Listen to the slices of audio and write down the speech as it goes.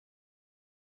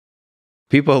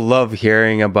people love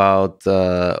hearing about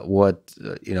what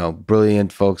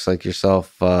brilliant folks like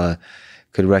yourself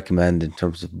could recommend in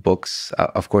terms of books.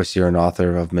 Of course, you're an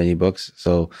author of many books,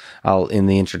 so I'll in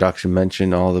the introduction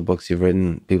mention all the books you've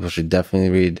written. People should definitely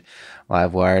read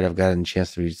Livewired. I've gotten a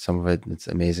chance to read some of it. It's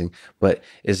amazing. But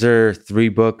is there 3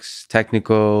 books,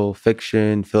 technical,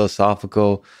 fiction,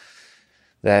 philosophical,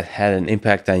 that had an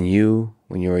impact on you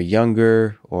when you were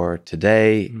younger or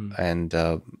today,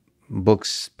 and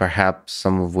books perhaps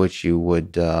some of which you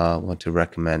would want to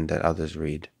recommend that others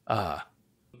read?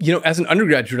 As an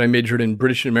undergraduate, I majored in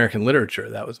British and American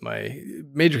literature. That was my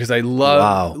major because I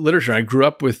love literature. I grew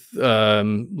up with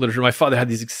literature. My father had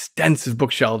these extensive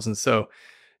bookshelves, and so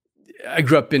I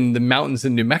grew up in the mountains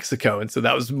in New Mexico, and so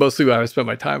that was mostly where I spent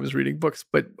my time, was reading books.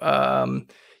 But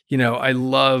I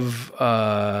love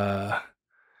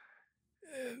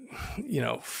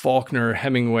Faulkner,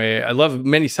 Hemingway. I love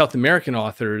many South American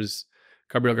authors,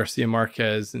 Gabriel Garcia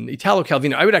Marquez and Italo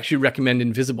Calvino. I would actually recommend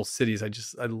Invisible Cities. I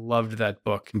loved that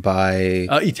book. By?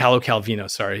 Italo Calvino,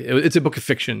 sorry. It's a book of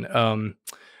fiction.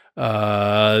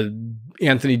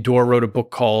 Anthony Doerr wrote a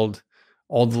book called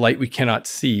All the Light We Cannot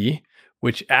See,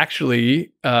 which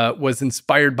actually was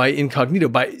inspired by Incognito,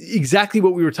 by exactly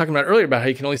what we were talking about earlier, about how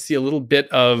you can only see a little bit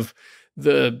of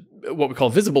what we call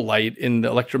visible light in the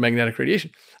electromagnetic radiation.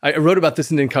 I wrote about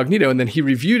this in Incognito, and then he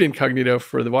reviewed Incognito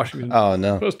for the Washington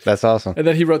Post. That's awesome. And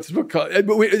then he wrote this book called,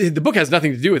 the book has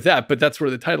nothing to do with that, but that's where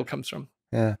the title comes from.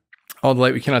 Yeah. All the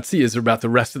Light We Cannot See is about the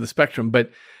rest of the spectrum. But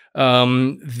that's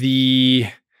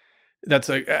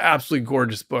an absolutely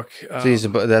gorgeous book.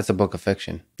 That's a book of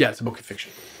fiction. Yeah, it's a book of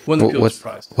fiction. Won the Pulitzer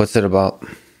Prize. What's it about?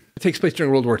 It takes place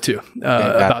during World War II,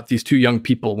 about these 2 young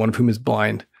people, one of whom is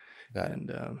blind.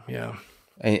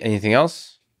 Anything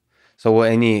else? So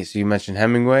you mentioned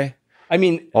Hemingway. I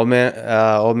mean, Old Man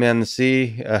and the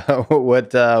Sea.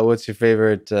 What's your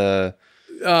favorite?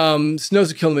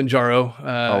 Snows of Kilimanjaro.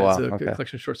 Wow. It's a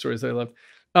collection of short stories that I love.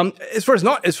 As far as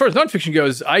nonfiction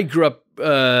goes, I grew up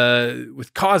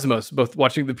with Cosmos, both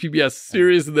watching the PBS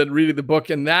series and then reading the book,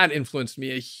 and that influenced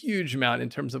me a huge amount in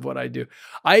terms of what I do.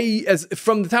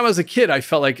 From the time I was a kid, I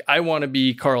felt like I want to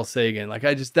be Carl Sagan.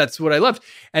 That's what I loved.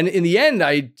 And in the end,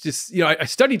 I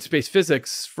studied space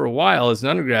physics for a while as an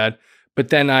undergrad, but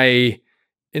then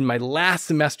in my last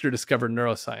semester, discovered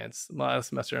neuroscience.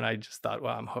 And I just thought,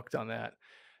 wow, I'm hooked on that.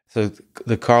 So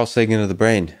the Carl Sagan of the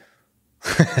brain.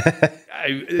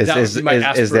 Is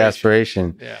the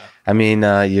aspiration. Yeah. I mean,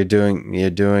 you're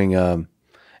doing an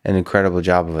incredible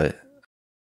job of it.